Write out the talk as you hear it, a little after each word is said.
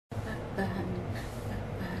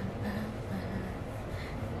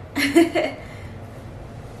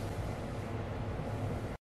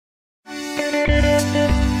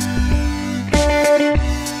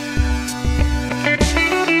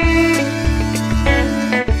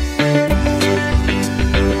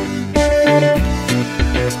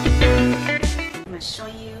show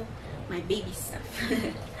you my baby stuff.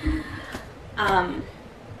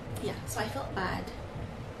 Yeah, so I felt bad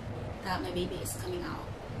that my baby is coming out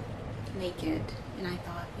naked, and I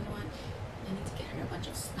thought, you know what, I need to get her a bunch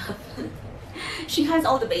of stuff. She has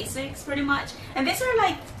all the basics pretty much, and these are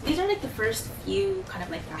like the first few kind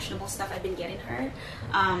of like fashionable stuff I've been getting her.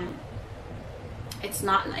 It's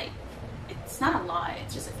not a lot,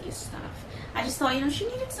 it's just a few stuff. I just thought, you know, she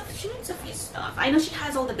needs a few stuff. I know she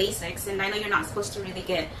has all the basics, and I know you're not supposed to really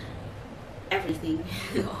get everything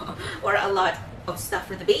or a lot of stuff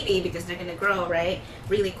for the baby because they're gonna grow, right,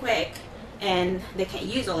 really quick, and they can't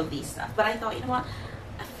use all of these stuff. But I thought, you know what,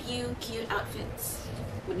 a few cute outfits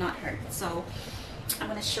would not hurt. So I'm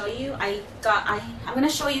gonna show you. I'm gonna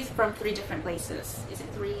show you from 3 different places. Is it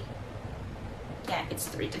 3? Yeah, it's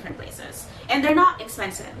 3 different places, and they're not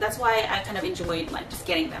expensive. That's why I kind of enjoyed like just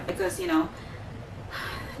getting them, because you know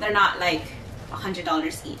they're not like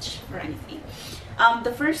 $100 each or anything.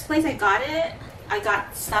 The first place I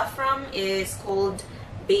got stuff from is called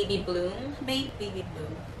Baby Bloom. Baby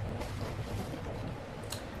Bloom.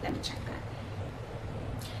 Let me check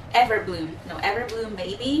that. Everbloom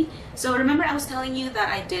Baby. So remember I was telling you that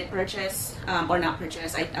I did purchase, or not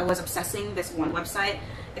purchase, I was obsessing this one website.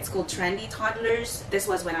 It's called Trendy Toddlers. This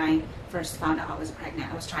was when I first found out I was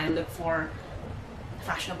pregnant. I was trying to look for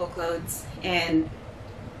fashionable clothes, and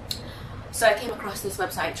so I came across this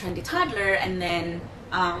website, Trendy Toddler, and then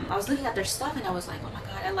I was looking at their stuff, and I was like, oh my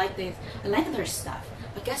god, I like their stuff.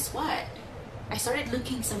 But guess what? I started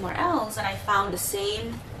looking somewhere else, and I found the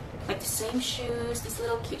same shoes, these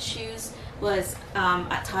little cute shoes, was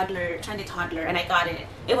at Trendy Toddler, and I got it.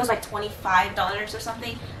 It was like $25 or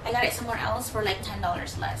something. I got it somewhere else for like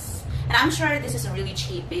 $10 less. And I'm sure this is a really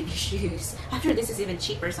cheap baby shoes. I'm sure this is even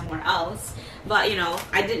cheaper somewhere else. But you know,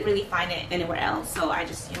 I didn't really find it anywhere else, so I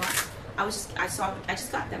just, you know what, I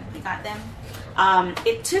just got them. I got them.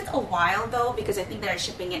 It took a while though, because I think they're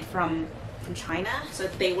shipping it from China. So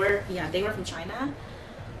they were from China.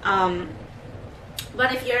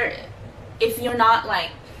 But if you're not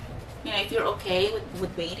like, you know, if you're okay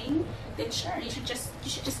with waiting, then sure, you should just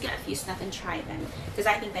get a few stuff and try them, because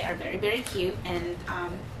I think they are very, very cute, and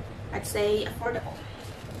I'd say affordable.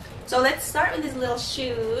 So let's start with these little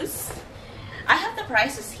shoes. I have the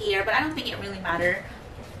prices here, but I don't think it really matters.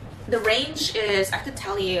 The range is, I could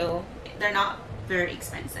tell you, they're not very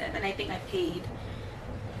expensive, and I think I paid,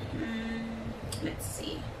 let's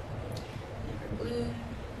see,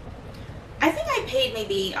 I think I paid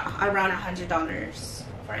maybe around $100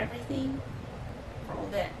 for everything, for all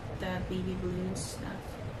the baby balloon stuff.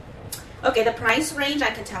 Okay, the price range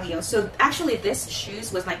I can tell you. So actually this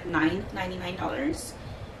shoes was like $9.99,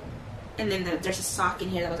 and then there's a sock in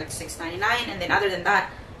here that was like $6.99, and then other than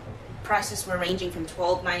that, prices were ranging from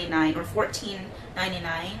 $12.99 or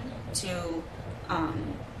 $14.99 to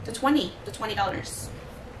 $20.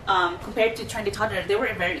 Compared to Trendy Toddler, they were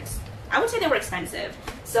I would say they were expensive.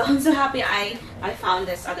 So I'm so happy I found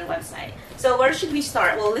this other website. So where should we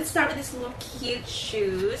start? Well, let's start with these little cute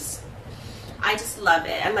shoes. I just love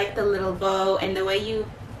it. I like the little bow, and the way you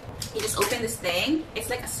just open this thing. It's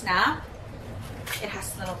like a snap. It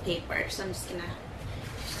has little paper. So I'm just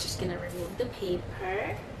gonna remove the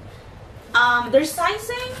paper. Their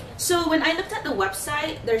sizing. So when I looked at the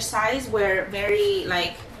website, their size were very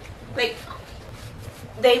like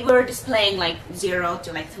they were displaying like 0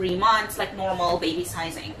 to like 3 months, like normal baby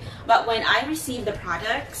sizing. But when I received the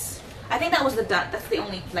products, I think that's the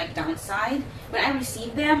only like downside. When I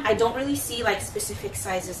received them, I don't really see like specific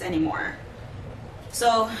sizes anymore.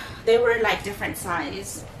 So they were like different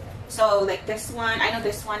size. So like this one, I know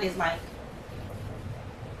this one is like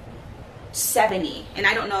 70, and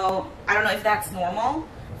I don't know if that's normal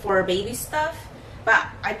for baby stuff. But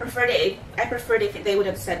I preferred it if they would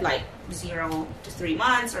have said like 0 to 3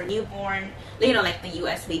 months or newborn. You know, like the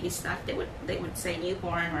US baby stuff, they would say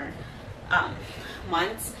newborn or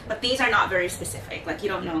months. But these are not very specific. Like you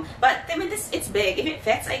don't know. But I mean, it's big. If it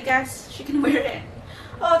fits, I guess she can wear it.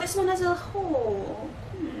 Oh, this one has a hole.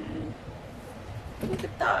 Look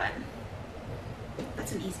at that.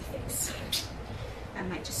 That's an easy fix. I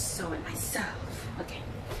might just sew it myself. Okay.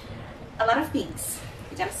 A lot of pinks,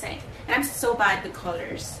 I gotta say. And I'm so bad with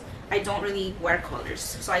colors. I don't really wear colors.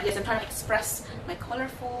 So I guess I'm trying to express my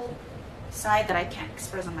colorful side that I can't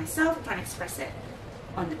express on myself. I'm trying to express it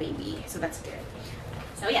on the baby. So that's good.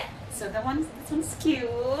 So yeah. So this one's cute.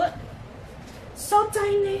 So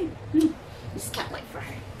tiny. Just can't wait for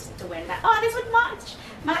her to wear that. Oh, this would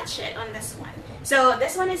match it on this one. So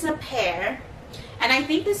this one is a pair. And I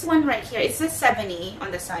think this one right here, it says 70 on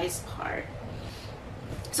the size part.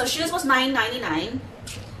 So shoes was $9.99.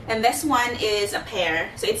 And this one is a pair.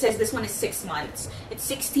 So it says this one is 6 months. It's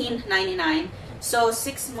 $16.99. So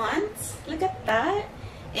 6 months. Look at that.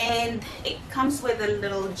 And it comes with a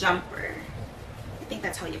little jumper. I think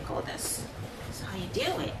that's how you call this. So how you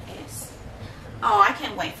do it is... Oh, I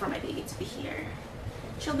can't wait for my baby to be here.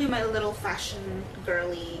 She'll be my little fashion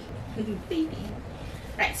girly baby.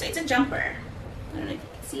 Right, so it's a jumper. I don't know if you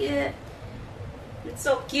can see it. It's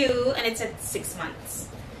so cute, and it's at 6 months.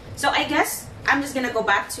 So I guess I'm just gonna go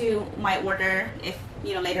back to my order if,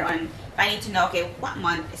 you know, later on, if I need to know, okay, what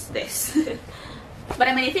month is this? But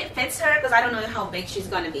I mean, if it fits her, because I don't know how big she's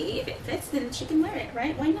gonna be, if it fits, then she can wear it,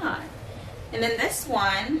 right? Why not? And then this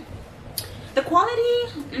one, the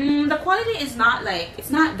quality is not like, it's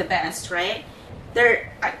not the best, right?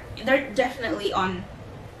 They're definitely on,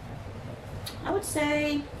 I would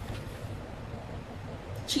say,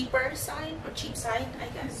 cheaper side, or cheap side, I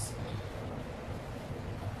guess.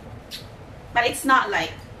 But it's not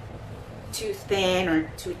like too thin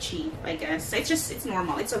or too cheap, I guess. It's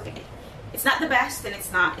normal, it's okay. It's not the best, and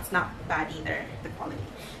it's not bad either, the quality.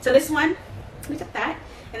 So this one, look at that.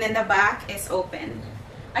 And then the back is open.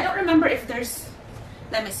 I don't remember if there's,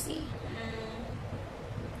 let me see.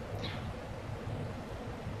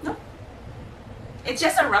 Nope. It's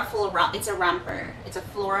just a ruffle, it's a romper. It's a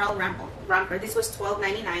floral romper. This was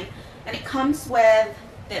 $12.99. And it comes with,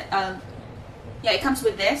 yeah, it comes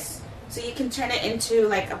with this. So you can turn it into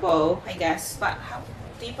like a bow, I guess. But how,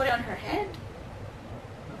 do you put it on her head?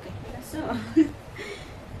 Okay, I guess so.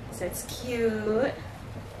 So it's cute.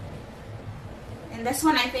 And this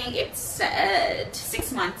one, I think it said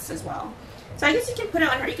 6 months as well. So I guess you can put it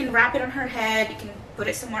on her, you can wrap it on her head, you can put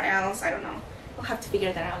it somewhere else, I don't know. We'll have to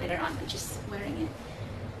figure that out later on, but just wearing it.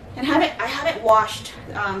 And I haven't washed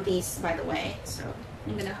these, by the way, so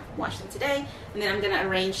I'm gonna wash them today, and then I'm gonna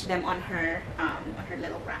arrange them on her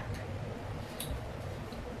little rack.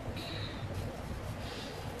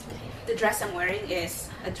 The dress I'm wearing is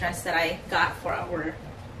a dress that I got for our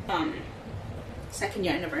 2nd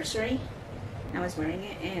year anniversary. I was wearing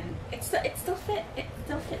it, and it still fits,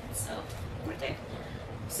 so we're good.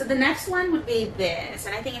 So the next one would be this,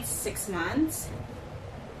 and I think it's 6 months,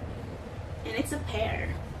 and it's a pair.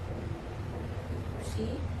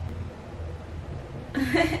 See?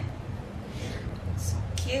 So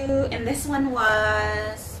cute. And this one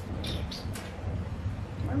was,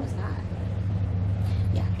 where was that?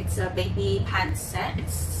 Yeah, it's a baby pants set.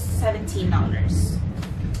 It's $17.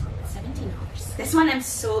 This one I'm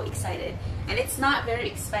so excited, and it's not very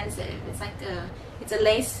expensive. It's like it's a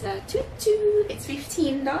lace tutu. It's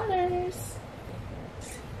 $15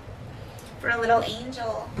 for a little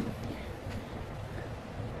angel.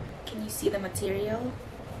 Can you see the material?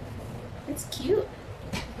 It's cute.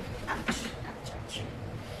 Ouch, ouch, ouch.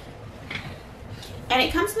 And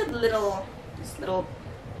it comes with this little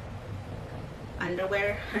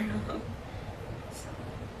underwear. I don't know.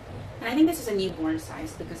 And I think this is a newborn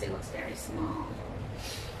size because it looks very small.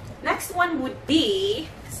 Next one would be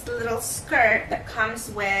this little skirt that comes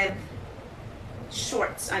with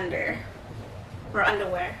shorts under, or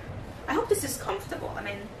underwear. I hope this is comfortable. I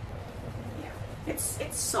mean, yeah, it's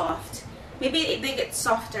soft. Maybe they get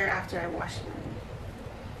softer after I wash them.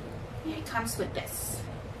 Yeah, it comes with this,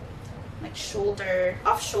 like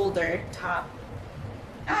off-shoulder top.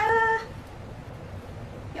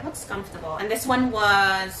 It looks comfortable. And this one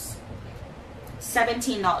was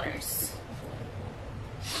 $17.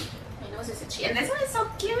 My nose is itchy. And this one is so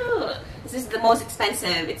cute. This is the most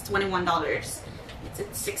expensive. It's $21. It's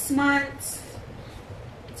at 6 months.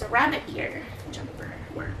 It's a rabbit ear jumper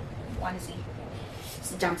or onesie.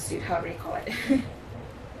 It's a jumpsuit, however you call it.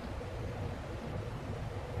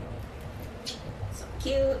 So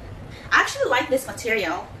cute. I actually like this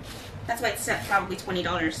material. That's why it's at probably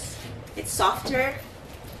 $20. It's softer.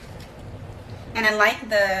 And I like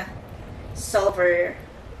the silver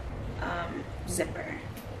zipper.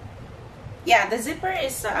 Yeah, the zipper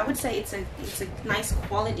is, I would say it's a nice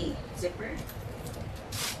quality zipper.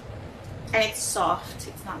 And it's soft.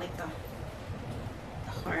 It's not like the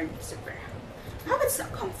hard zipper. I hope it's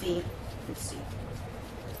not comfy. Let's see.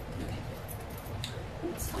 Okay.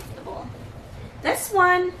 It's comfortable. This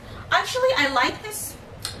one, actually I like this.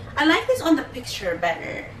 I like this on the picture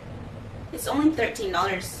better. It's only $13.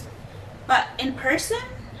 But in person,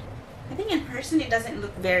 I think in person it doesn't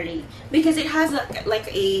look very, because it has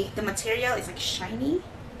the material is like shiny.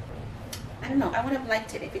 I don't know. I would have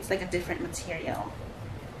liked it if it's like a different material.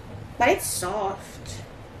 But it's soft.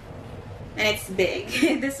 And it's big.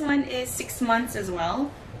 This one is 6 months as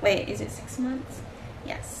well. Wait, is it 6 months?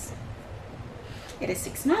 Yes. It is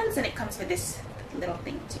 6 months and it comes with this little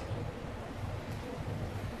thing too.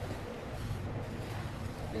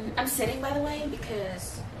 I'm sitting, by the way,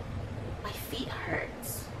 because my feet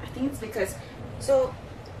hurts. I think it's because, so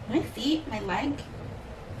my feet, my leg,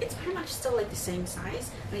 it's pretty much still like the same size,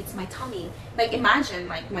 but it's my tummy. Like imagine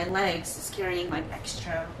like my legs is carrying like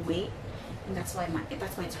extra weight, and that's why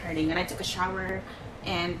it's hurting. And I took a shower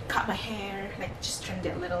and cut my hair, like just trimmed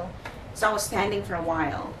it a little. So I was standing for a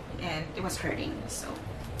while and it was hurting. So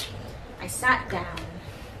I sat down.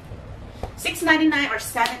 $6.99 or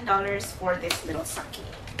 $7 for this little saki.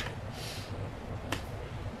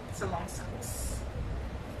 It's a long socks.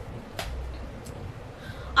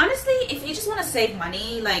 Honestly, if you just want to save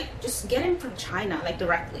money, like just get them from China, like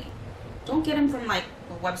directly. Don't get them from like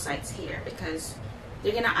websites here, because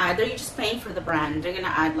they're gonna add, they're just paying for the brand, they're gonna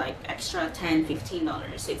add like extra $10,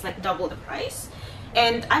 $15. So it's like double the price.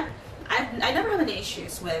 And I never have any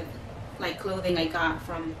issues with like clothing I got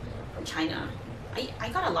from China. I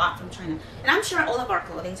got a lot from China, and I'm sure all of our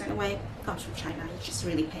clothing anyway comes from China. You're just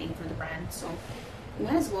really paying for the brand, so you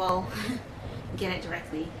might as well get it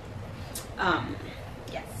directly.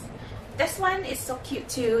 Yes, this one is so cute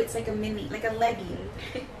too. It's like a mini, like a legging.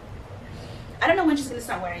 I don't know when she's gonna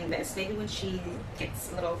start wearing this. Maybe when she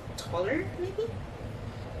gets a little taller, maybe.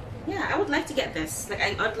 Yeah, I would like to get this. Like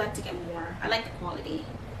I'd like to get more. I like the quality.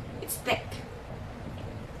 It's thick.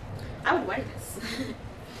 I would wear this.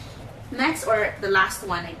 Next, or the last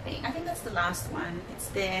one, I think that's the last one. It's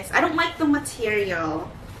this. I don't like the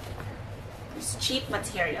material. It's cheap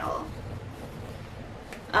material.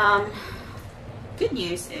 Good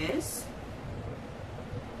news is,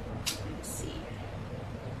 let's see,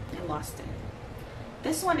 I lost it.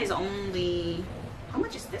 This one is only, how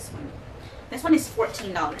much is this one? This one is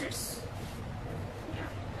 $14. Yeah.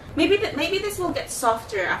 Maybe this will get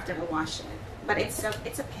softer after I wash it, but it's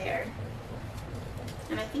a pair.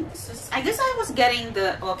 And I think this is, I guess I was getting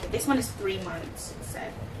the, okay, this one is 3 months, it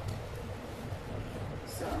said.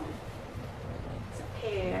 So, it's a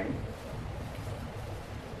pair.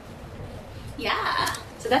 Yeah,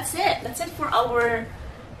 so that's it. That's it for our,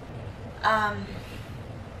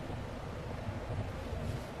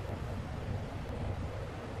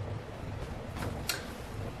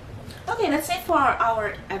 okay, that's it for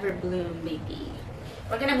our Everbloom baby.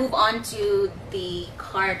 We're gonna move on to the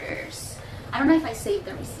Carters. I don't know if I saved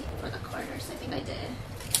the receipt for the Carters. I think I did.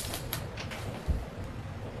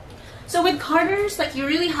 So with Carters, like you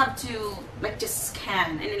really have to like just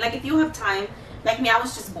scan, and like if you have time, like me, I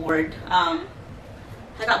was just bored.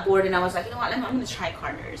 I got bored and I was like, you know what? I'm gonna try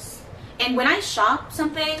Carters. And when I shop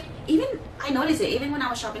something, even I noticed it. Even when I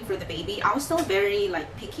was shopping for the baby, I was still very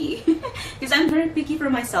like picky, because I'm very picky for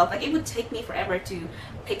myself. Like it would take me forever to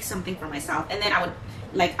pick something for myself, and then I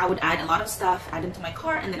would add a lot of stuff, add them to my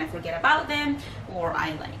cart, and then I forget about them, or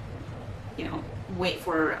I like, you know, wait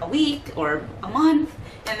for a week or a month,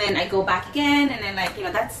 and then I go back again, and then like, you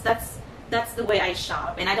know, that's the way I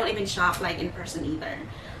shop. And I don't even shop like in person either.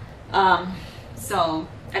 So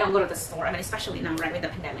I don't go to the store. I mean, especially now, right, with the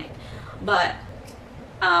pandemic. But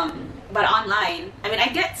online, I mean, I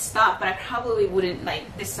get stuff, but I probably wouldn't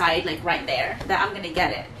like decide like right there that I'm gonna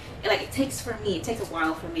get it. Like it takes a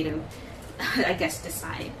while for me to, I guess,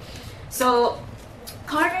 decide. So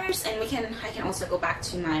Carters, and I can also go back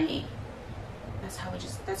to my, that's how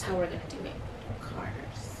we're gonna do it.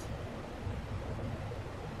 Carters.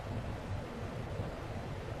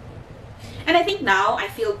 And I think now I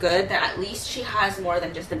feel good that at least she has more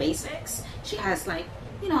than just the basics. She has like,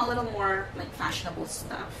 you know, a little more like fashionable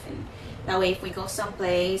stuff, and that way if we go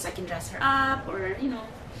someplace I can dress her up, or you know,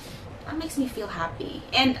 that makes me feel happy.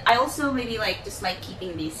 And I also maybe like just like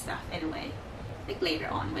keeping these stuff anyway, like later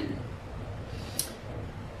on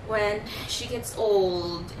when she gets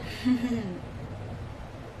old.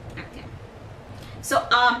 Okay. So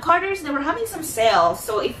Carters, they were having some sales,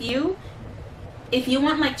 so if you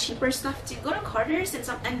want like cheaper stuff, to go to Carters.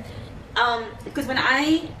 And because when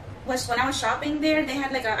I was shopping there, they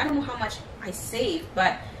had like I don't know how much I saved,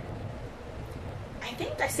 but I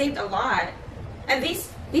think I saved a lot. And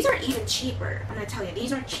these are even cheaper. I'm gonna tell you,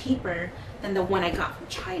 these are cheaper than the one I got from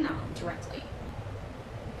China directly.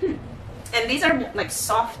 And these are like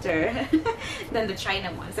softer than the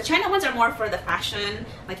China ones. The China ones are more for the fashion,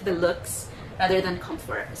 like the looks, rather than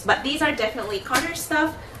comfort. But these are definitely Carter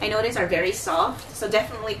stuff. I notice are very soft, so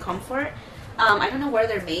definitely comfort. I don't know where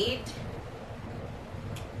they're made.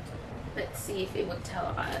 Let's see if it would tell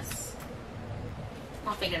us.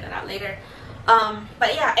 I'll figure that out later.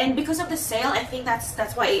 But yeah, and because of the sale, I think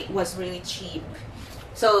that's why it was really cheap.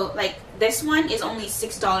 So like this one is only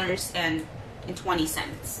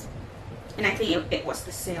 $6.20, and I think it was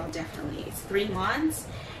the sale definitely. It's 3 months,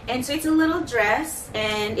 and so it's a little dress,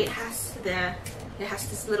 and it has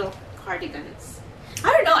this little cardigans. I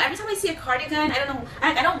don't know, every time I see a cardigan, I don't know,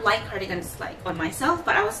 I don't like cardigans like on myself,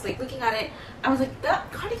 but I was like looking at it, I was like, the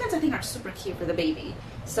cardigans I think are super cute for the baby,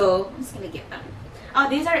 so I'm just gonna get them. Oh,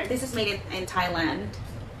 this is made in Thailand.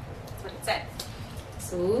 That's what it said.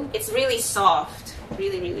 So it's really soft,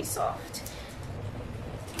 really soft.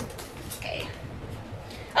 Okay.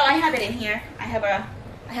 Oh, I have it in here. I have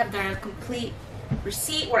the complete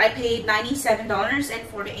receipt where I paid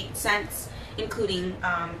 $97.48, including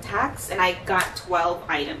tax, and I got 12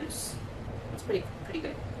 items. It's pretty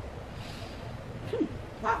good.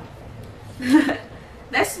 Wow.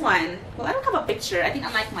 This one, well, I don't have a picture. I think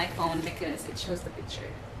I like my phone because it shows the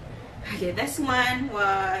picture. Okay, this one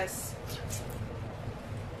was,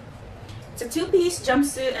 it's a 2-piece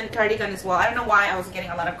jumpsuit and cardigan as well. I don't know why I was getting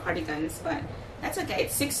a lot of cardigans, but that's okay.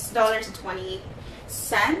 It's $6.20,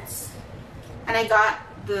 and I got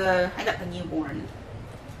the newborn.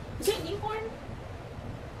 Is it newborn?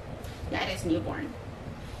 Yeah, it is newborn.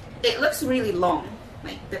 It looks really long,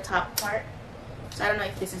 like the top part. So I don't know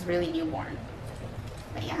if this is really newborn.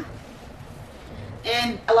 But yeah.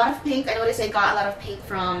 And a lot of pink. I noticed I got a lot of pink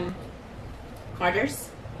from Carter's.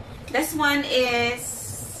 This one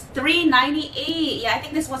is $3.98. Yeah, I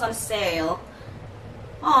think this was on sale.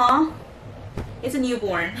 Aw. It's a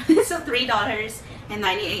newborn. So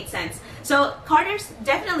 $3.98. So Carter's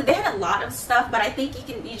definitely, they have a lot of stuff, but I think you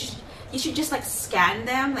should just like scan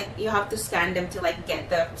them. Like you have to scan them to like get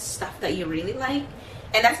the stuff that you really like.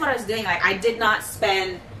 And that's what I was doing. Like I did not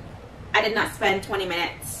spend 20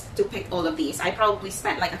 minutes to pick all of these. I probably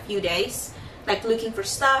spent like a few days like looking for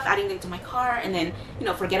stuff, adding them to my car, and then, you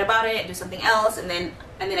know, forget about it, do something else, and then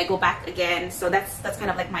I go back again. So that's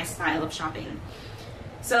kind of like my style of shopping.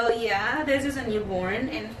 So yeah, this is a newborn,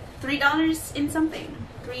 and $3 in something,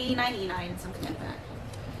 $3.99, something like that.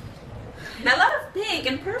 And a lot of pink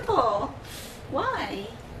and purple. Why?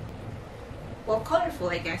 Well, colorful,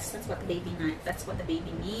 I guess. That's what the baby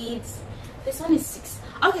needs. This one is $6.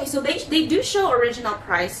 Okay, so they do show original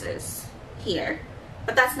prices here,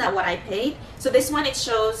 but that's not what I paid. So this one, it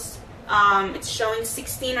shows it's showing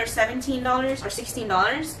 $16 or $17 or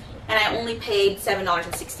 $16, and I only paid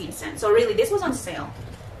 $7.16. So really, this was on sale.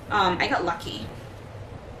 I got lucky.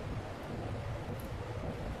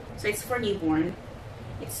 So it's for newborn.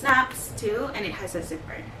 It snaps too, and it has a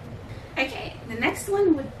zipper. Okay, the next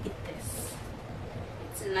one would be this.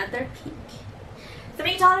 It's another pink.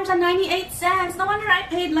 $3.98. No wonder I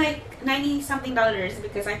paid like 90 something dollars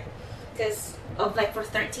because of like for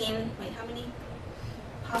 13. Wait, how many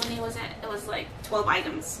was it? It was like 12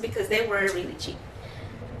 items because they were really cheap.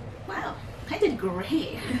 Wow, I did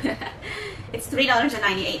great. It's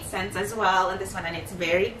 $3.98 as well, and this one, and it's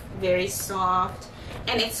very soft,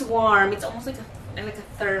 and it's warm. It's almost like a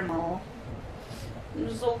thermal.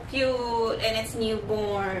 It's so cute, and it's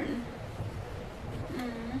newborn.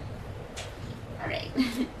 Alright.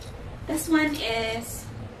 This one is,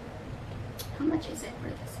 how much is it for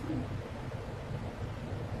this one?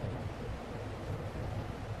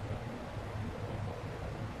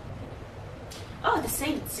 Oh, the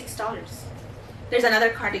same, $6. There's another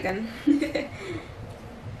cardigan.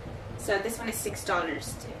 So this one is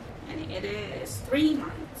 $6 too, and it is 3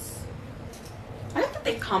 months. I like that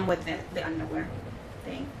they come with the underwear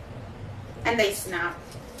thing, and they snap.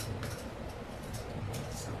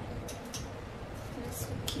 So that's so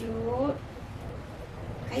cute.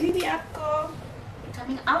 Hi, baby Ako. You're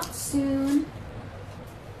coming out soon.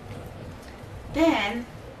 Then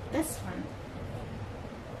this one.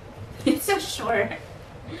 It's so short.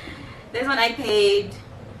 This one I paid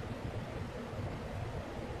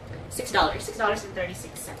 $6.36.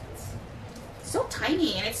 So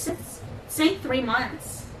tiny, and it's saying 3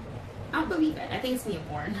 months. I don't believe it. I think it's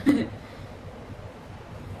newborn. I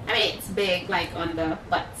mean, it's big, like on the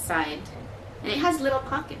butt side, and it has little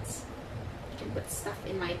pockets. I can put stuff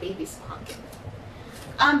in my baby's pocket.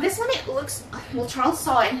 This one, it looks, well, Charles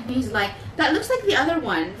saw it and he's like, that looks like the other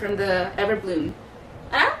one from the Everbloom.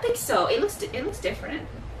 And I don't think so. It looks different.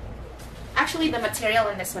 Actually, the material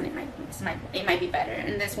in this one, it might be better.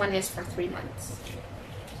 And this one is for 3 months.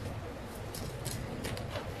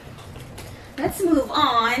 Let's move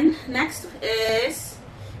on. Next is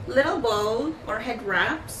little bow or head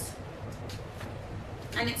wraps.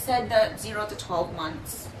 And it said the 0 to 12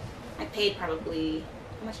 months. I paid probably,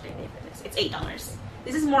 how much did I pay for this? It's $8.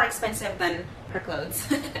 This is more expensive than her clothes.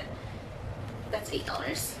 That's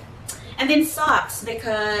 $8. And then socks,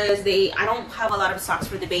 because I don't have a lot of socks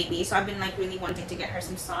for the baby, so I've been like really wanting to get her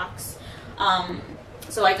some socks.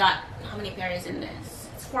 So I got, how many pairs in this?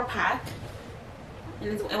 It's 4-pack,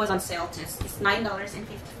 and it was on sale too. It's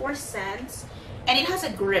 $9.54, and it has a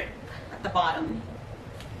grip at the bottom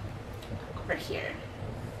over here.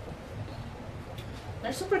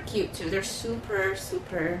 They're super cute too. They're super,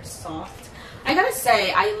 super soft. I gotta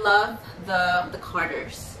say, I love the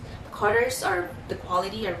Carters. The Carters the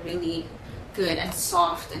quality are really good and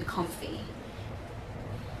soft and comfy.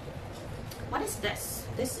 What is this?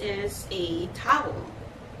 This is a towel.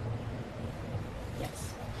 Yes.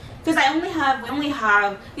 Because we only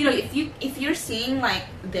have, you know, if you're seeing like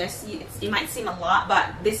this, it might seem a lot,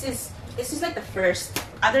 but this is like the first,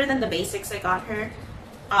 other than the basics I got her,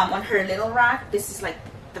 on her little rack, this is like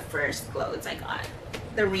the first clothes I got.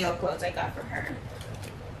 The real clothes I got for her,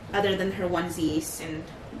 other than her onesies and,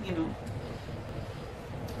 you know.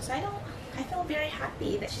 So I feel very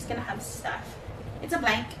happy that she's gonna have stuff. It's a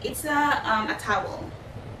a towel.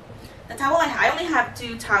 The towel I only have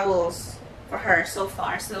 2 towels for her so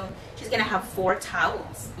far, so she's gonna have 4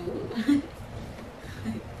 towels. Ooh.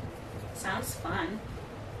 Sounds fun.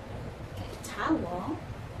 Okay, towel.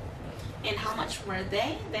 And how much were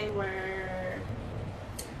they? They were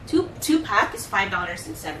 2-pack is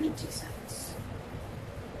 $5.72.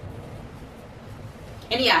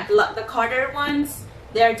 And yeah, the Carter ones,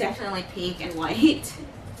 they're definitely pink and white.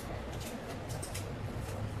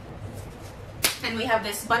 And we have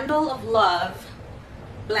this Bundle of Love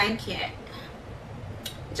blanket,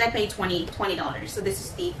 which I paid $20. So this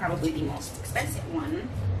is probably the most expensive one.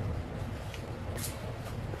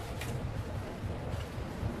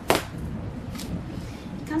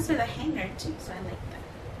 It comes with a hanger too, so I like that.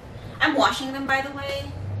 I'm washing them, by the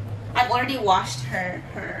way. I've already washed her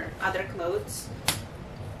other clothes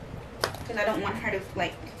because I don't want her to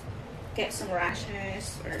like get some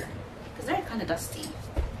rashes, or because they're kind of dusty.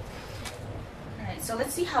 Alright, so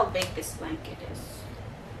let's see how big this blanket is.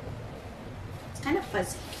 It's kind of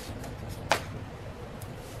fuzzy.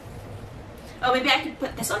 Oh, maybe I could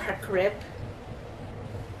put this on her crib,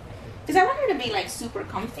 because I want her to be like super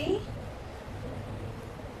comfy.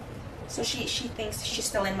 So she thinks she's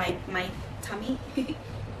still in my tummy,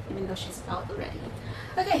 even though she's out already.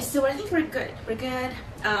 Okay, so I think we're good. We're good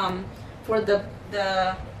for the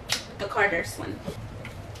Carter's one.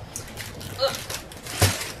 Ugh.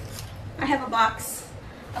 I have a box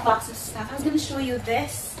of stuff. I was gonna show you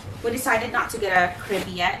this. We decided not to get a crib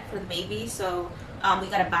yet for the baby, so we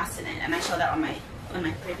got a bassinet, and I showed that on my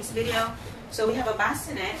previous video. So we have a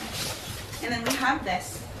bassinet, and then we have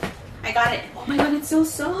this. I got it. Oh my god, it's so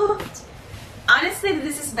soft. Honestly,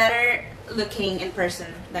 this is better looking in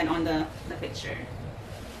person than on the picture.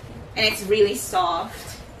 And it's really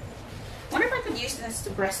soft. I wonder if I could use this to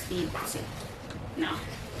breastfeed. Let's see. No.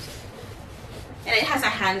 And it has a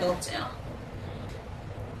handle too.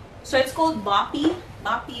 So it's called Boppy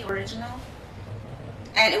Original.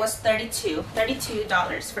 And it was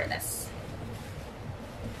 $32 for this.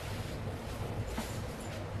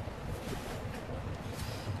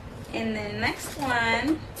 And then next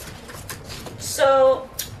one, so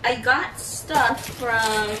I just got stuff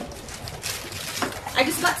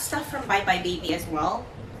from BabyBaby as well.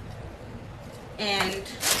 And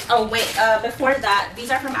oh wait, before that,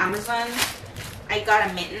 these are from Amazon. I got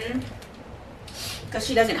a mitten because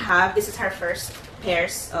she doesn't have, this is her first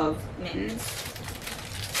pairs of mittens.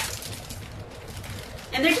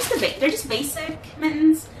 And they're just basic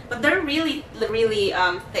mittens, but they're really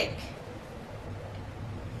thick.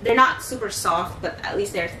 They're not super soft, but at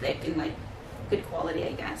least they're thick and like good quality,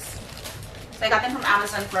 I guess. So I got them from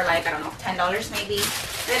Amazon for like, I don't know, $10 maybe.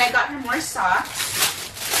 And then I got her more socks.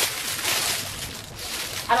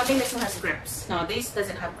 I don't think this one has grips. No, this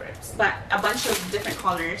doesn't have grips, but a bunch of different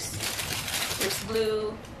colors. There's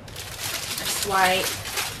blue, there's white.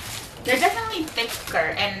 They're definitely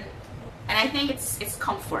thicker, and I think it's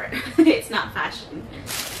comfort. It's not fashion.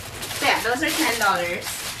 So yeah, those are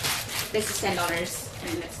 $10. This is $10.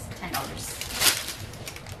 And it's $10.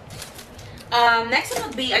 Next one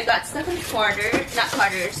would be, I got stuff in Carter's,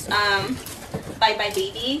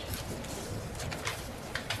 BabyBaby.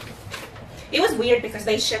 It was weird because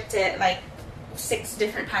they shipped it like 6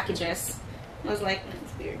 different packages. I was like,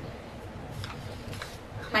 it's weird.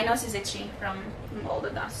 My nose is itchy from all the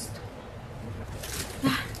dust.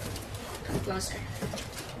 Come closer.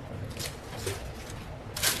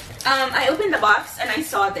 I opened the box and I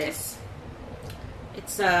saw this.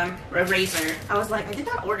 It's a razor. I was like, I did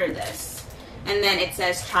not order this. And then it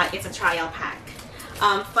says it's a trial pack.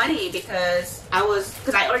 Funny because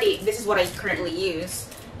this is what I currently use.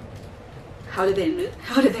 How did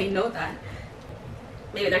they know that?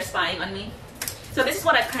 Maybe they're spying on me. So this is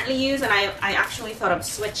what I currently use, and I actually thought of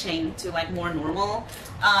switching to like more normal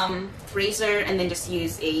razor, and then just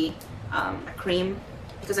use a cream,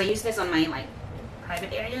 because I use this on my like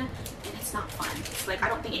private area, and it's not fun. It's like I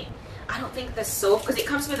don't think the soap, because it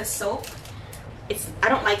comes with a soap, I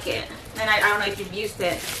don't like it, and I don't know if you've used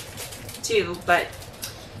it too, but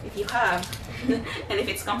if you have and if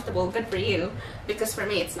it's comfortable, good for you, because for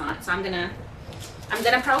me it's not. So I'm gonna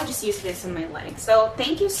probably just use this on my leg. So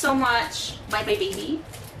thank you so much, BabyBaby,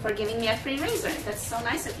 for giving me a free razor. That's so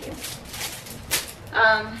nice of you.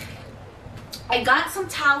 I got some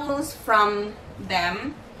towels from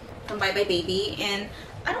them, from BabyBaby, and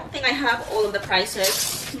I don't think I have all of the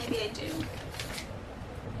prices. Maybe I do.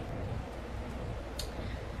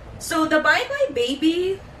 So the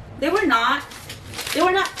BabyBaby, they were not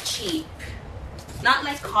cheap. Not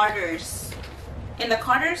like Carter's. And the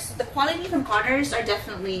Carter's, the quality from Carter's are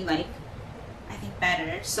definitely like, I think,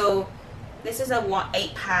 better. So this is a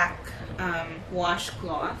 8-pack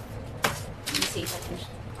washcloth. Let me see if I can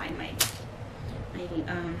find my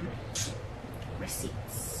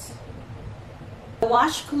receipts. The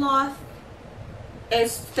washcloth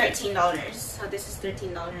is $13. So this is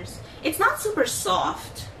 $13. It's not super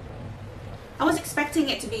soft. I was expecting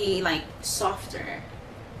it to be like softer.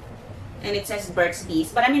 And it says Burt's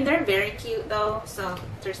Bees, but I mean they're very cute though. So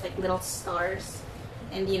there's like little stars,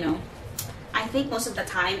 and you know, I think most of the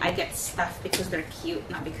time I get stuff because they're cute,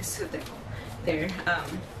 not because of their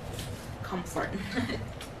comfort.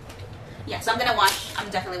 Yeah, so I'm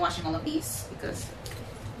definitely washing all of these because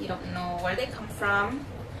you don't know where they come from.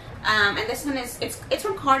 And this one is it's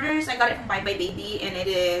from Carter's. I got it from BabyBaby, and it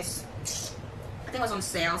is, I think it was on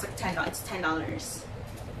sale. It's like $10. It's $10,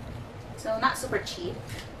 so not super cheap.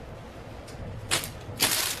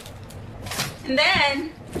 And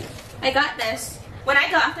then I got this.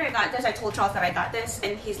 After I got this, I told Charles that I got this,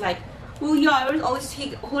 and he's like, "Well, yeah,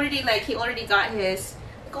 he already got his,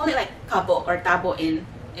 they call it like kabo or tabo in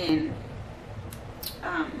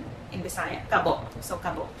Bisaya, kabo. So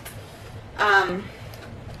kabo.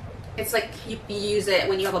 It's like you use it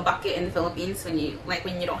when you have a bucket in the Philippines when you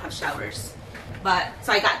don't have showers. But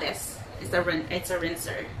so I got this. It's a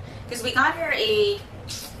rinser, because we got her a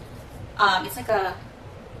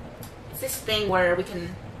it's this thing where we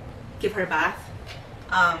can give her a bath,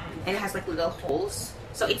 and it has like little holes.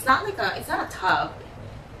 So it's not a tub.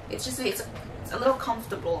 It's just it's a little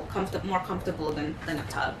more comfortable than a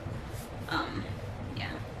tub.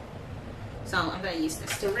 Yeah. So I'm gonna use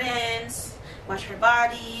this to rinse, wash her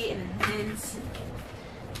body, and then rinse.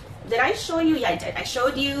 Did I show you? Yeah, I did. I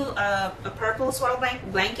showed you a purple swaddle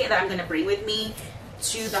blanket that I'm gonna bring with me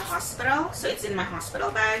to the hospital. So it's in my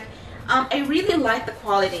hospital bag. I really like the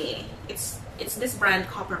quality. It's this brand,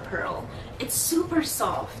 Copper Pearl. It's super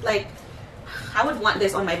soft. Like, I would want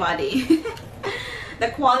this on my body. The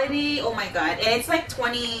quality, oh my god. And it's like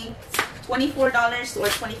 $24 or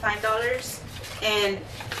 $25. And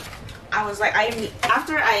I was like,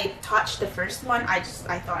 after I touched the first one, I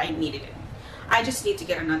thought I needed it. I just need to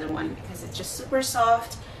get another one because it's just super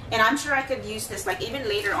soft. And I'm sure I could use this like even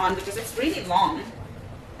later on because it's really long.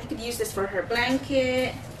 I could use this for her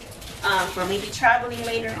blanket, for maybe traveling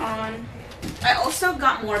later on. I also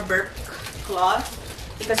got more burp cloth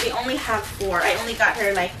because they only have 4. I only got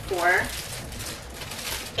her like 4.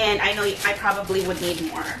 And I know I probably would need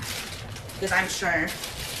more because I'm sure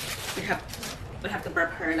would have to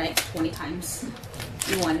burp her like 20 times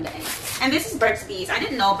in one day. And this is Burt's Bees. I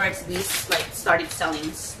didn't know Burt's Bees like started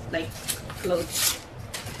selling like clothes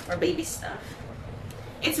or baby stuff.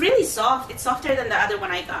 It's really soft. It's softer than the other one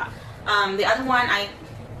I got. The other one I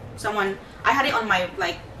had it on my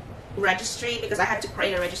like registry because I had to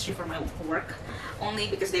create a registry for my work, only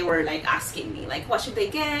because they were like asking me like what should they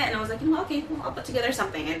get, and I was like, you know, okay, well, I'll put together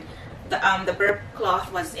something. And the burp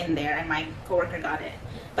cloth was in there, and my coworker got it,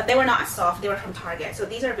 but they were not soft. They were from Target, so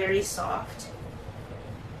these are very soft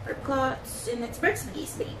burp cloths, and it's Burt's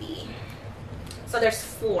Bees, baby. So there's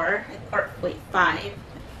 4 or wait 5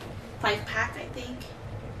 pack, I think.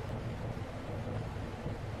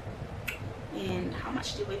 And how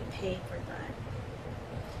much do we pay for that?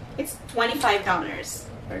 It's $25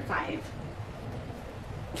 for 5.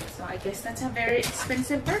 So I guess that's a very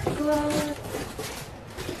expensive burp cloth.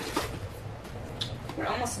 We're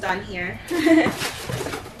almost done here. I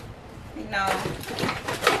know.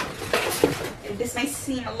 This may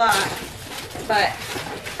seem a lot, but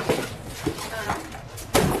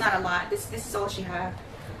not a lot. This is all she had.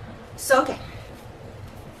 So okay.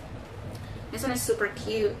 This one is super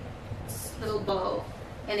cute. It's a little bow,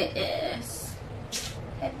 and it is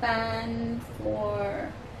headband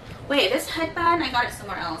for Wait, this headband, I got it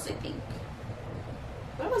somewhere else, I think.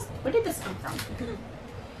 Where did this come from?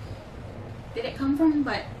 Did it come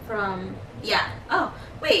from, yeah. Oh,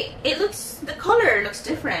 wait, the color looks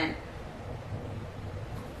different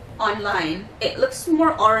online. It looks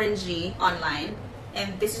more orangey online.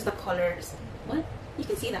 And this is the colors. What? You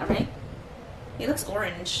can see that, right? It looks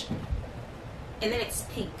orange. And then it's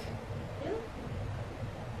pink.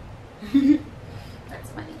 Really? That's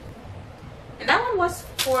funny. And that one was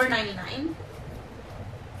 $4.99.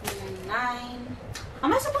 $4.99.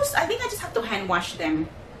 Am I supposed to? I think I just have to hand wash them.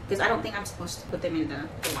 Because I don't think I'm supposed to put them in the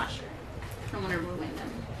washer. I don't want to ruin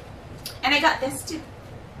them. And I got this too.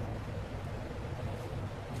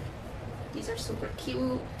 These are super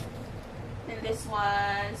cute. And this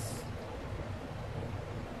was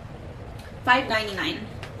 $5.99.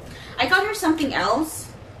 I got her something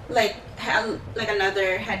else, like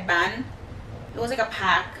another headband. It was like a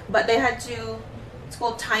pack, but they had to. It's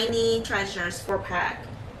called Tiny Treasures 4-pack,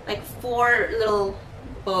 like 4 little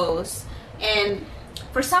bows. And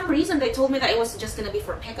for some reason, they told me that it was just gonna be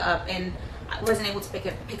for pickup, and I wasn't able to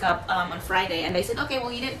pick up on Friday. And they said, okay, well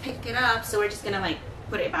you didn't pick it up, so we're just gonna like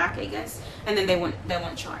put it back, I guess. And then they won't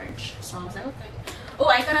charge. So I was like, okay. Oh,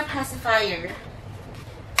 I got a pacifier.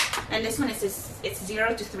 And this one is it's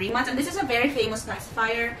 0 to 3 months, and this is a very famous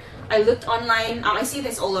pacifier. I looked online. I see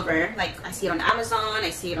this all over. Like I see it on Amazon. I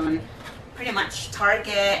see it on pretty much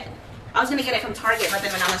Target. I was gonna get it from Target, but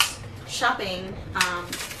then when I was shopping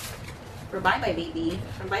for BabyBaby,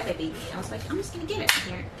 I was like, I'm just gonna get it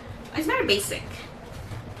from here. It's very basic.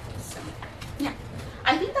 So yeah,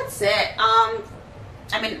 I think that's it. I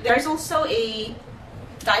mean, there's also a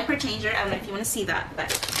diaper changer. I don't know if you want to see that, but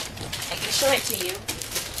I can show it to you.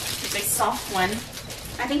 It's a soft one.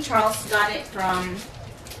 I think Charles got it from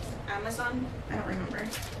Amazon. I don't remember.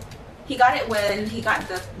 He got it when he got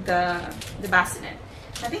the bassinet.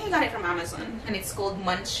 I think he got it from Amazon, and it's called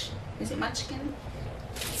Munch. Is it Munchkin?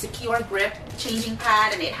 Secure grip changing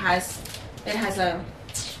pad, and it has a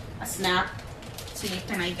snap, so you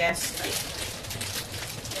can, I guess, like.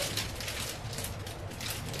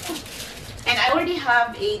 And I already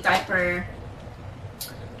have a diaper.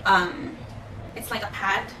 It's like a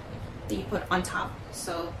pad that you put on top,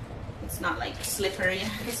 so it's not like slippery.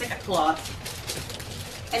 It's like a cloth.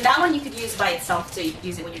 And that one you could use by itself, so you could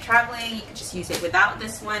use it when you're traveling. You could just use it without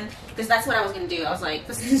this one, because that's what I was gonna do. I was like,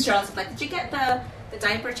 this is Charles was like, did you get the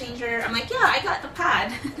diaper changer? I'm like, yeah, I got the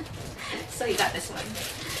pad. So he got this one.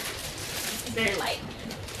 It's very light.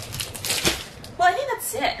 Well, I think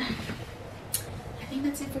that's it. I think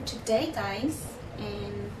that's it for today, guys.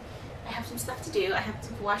 And I have some stuff to do. I have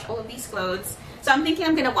to wash all of these clothes. So I'm thinking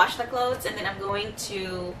I'm gonna wash the clothes, and then I'm going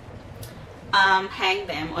to hang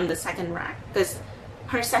them on the second rack, because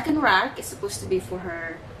her second rack is supposed to be for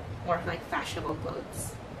her more of like fashionable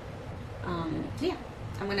clothes. So yeah,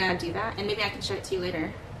 I'm gonna do that, and maybe I can show it to you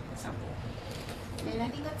later. So, and I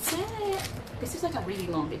think that's it. This is like a really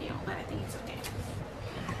long video, but I think it's okay.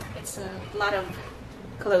 It's a lot of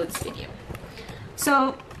clothes video.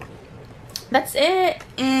 So that's it,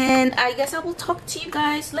 and I guess I will talk to you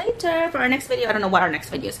guys later for our next video. I don't know what our next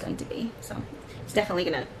video is going to be, so it's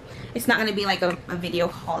definitely it's not gonna be like a video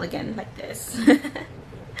haul again like this.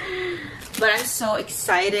 But I'm so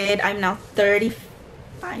excited. I'm now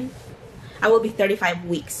 35. I will be 35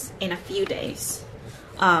 weeks in a few days.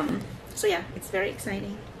 So yeah, it's very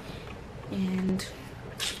exciting. And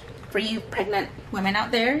for you pregnant women out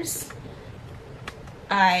there,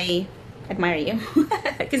 I admire you,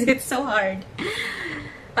 because it's so hard.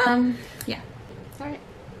 Yeah. All right.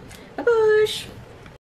 Bye-bye.